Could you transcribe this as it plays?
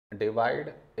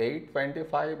divide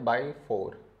 825 by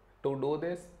 4. To do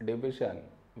this division,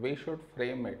 we should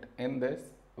frame it in this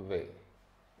way.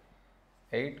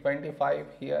 825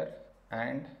 here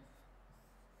and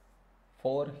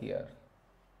 4 here.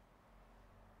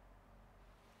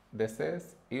 This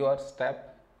is your step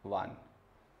 1.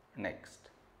 Next,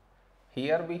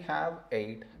 here we have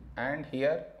 8 and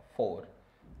here 4.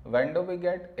 When do we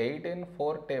get 8 in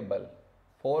 4 table?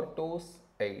 4 2's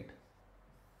 8.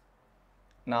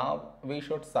 Now we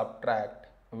should subtract.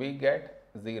 We get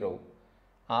 0.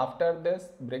 After this,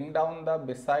 bring down the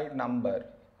beside number.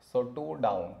 So 2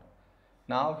 down.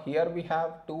 Now here we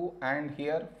have 2 and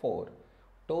here 4.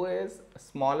 2 is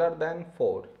smaller than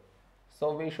 4.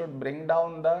 So we should bring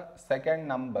down the second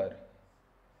number.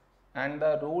 And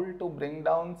the rule to bring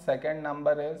down second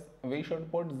number is we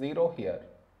should put 0 here.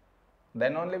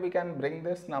 Then only we can bring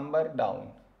this number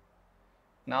down.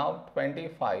 Now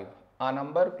 25. A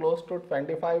number close to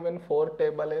 25 in 4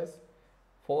 table is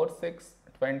 4 6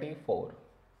 24.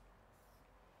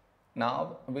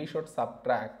 Now we should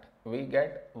subtract. We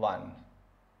get 1.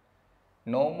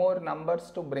 No more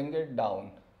numbers to bring it down.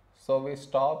 So we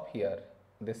stop here.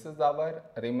 This is our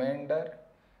remainder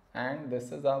and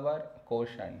this is our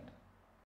quotient.